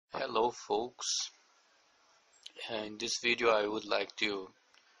Hello folks, in this video I would like to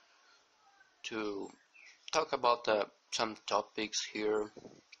talk about some topics here.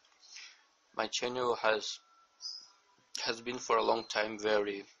 My channel has been for a long time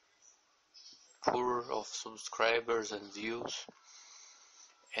very poor of subscribers and views,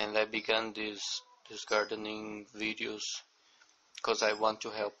 and I began these gardening videos because I want to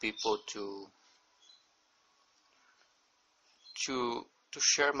help people to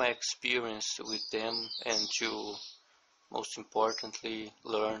share my experience with them and to most importantly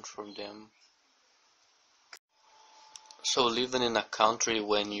learn from them. So living in a country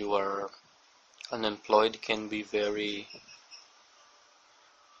when you are unemployed can be very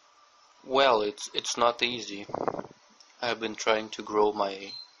well, it's not easy. I've been trying to grow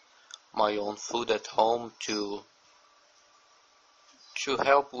my own food at home to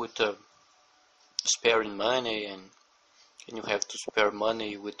help with sparing money, and you have to spare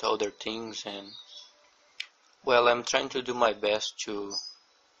money with other things, and well, I'm trying to do my best to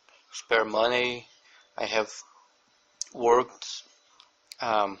spare money. I have worked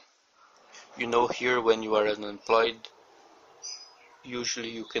here when you are unemployed,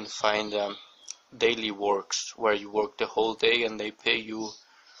 usually you can find daily works where you work the whole day and they pay you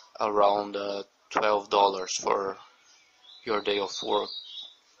around $12 for your day of work.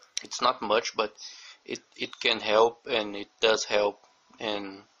 It's not much, but it can help, and it does help.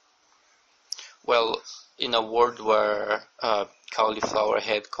 And well, in a world where cauliflower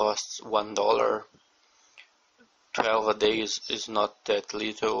head costs $1, 12 a day is not that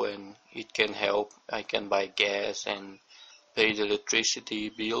little, and it can help. I can buy gas and pay the electricity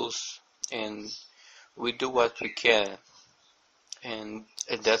bills, and we do what we can. And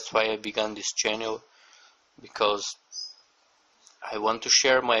that's why I began this channel, because I want to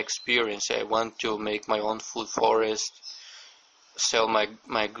share my experience. I want to make my own food forest, sell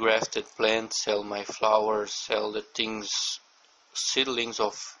my grafted plants, sell my flowers, sell the things, seedlings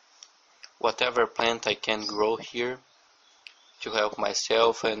of whatever plant I can grow here to help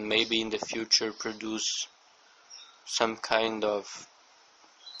myself, and maybe in the future produce some kind of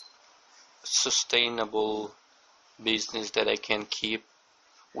sustainable business that I can keep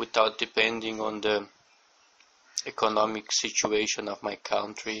without depending on the economic situation of my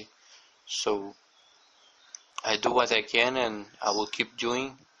country. So I do what I can, and I will keep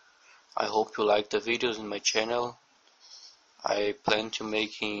doing. I hope you like the videos in my channel. I plan to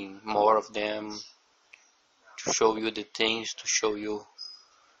making more of them, to show you the things, to show you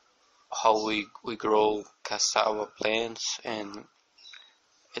how we grow cassava plants, and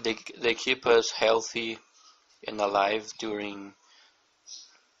they keep us healthy and alive during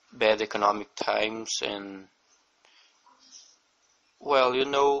bad economic times. And well,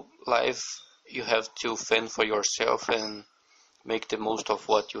 life, you have to fend for yourself and make the most of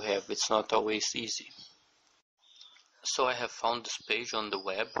what you have. It's not always easy. So I have found this page on the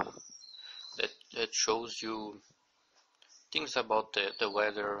web that shows you things about the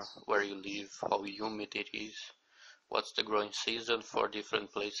weather where you live, how humid it is, what's the growing season for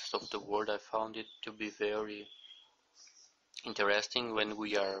different places of the world. I found it to be very interesting when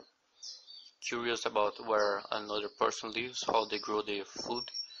we are curious about where another person lives, how they grow their food,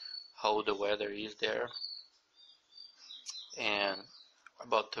 how the weather is there, and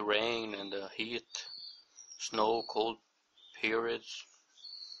about the rain and the heat, snow, cold periods.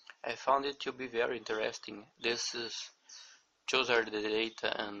 I found it to be very interesting. Those are the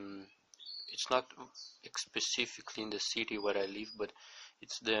data, and it's not specifically in the city where I live, but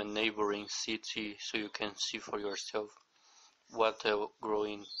it's the neighboring city, so you can see for yourself what the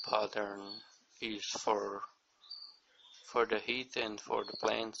growing pattern is for the heat and for the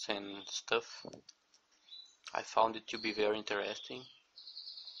plants and stuff. I found it to be very interesting.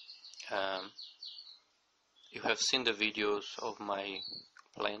 You have seen the videos of my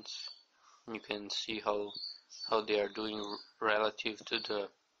plants. You can see how they are doing relative to the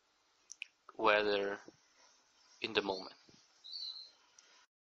weather in the moment.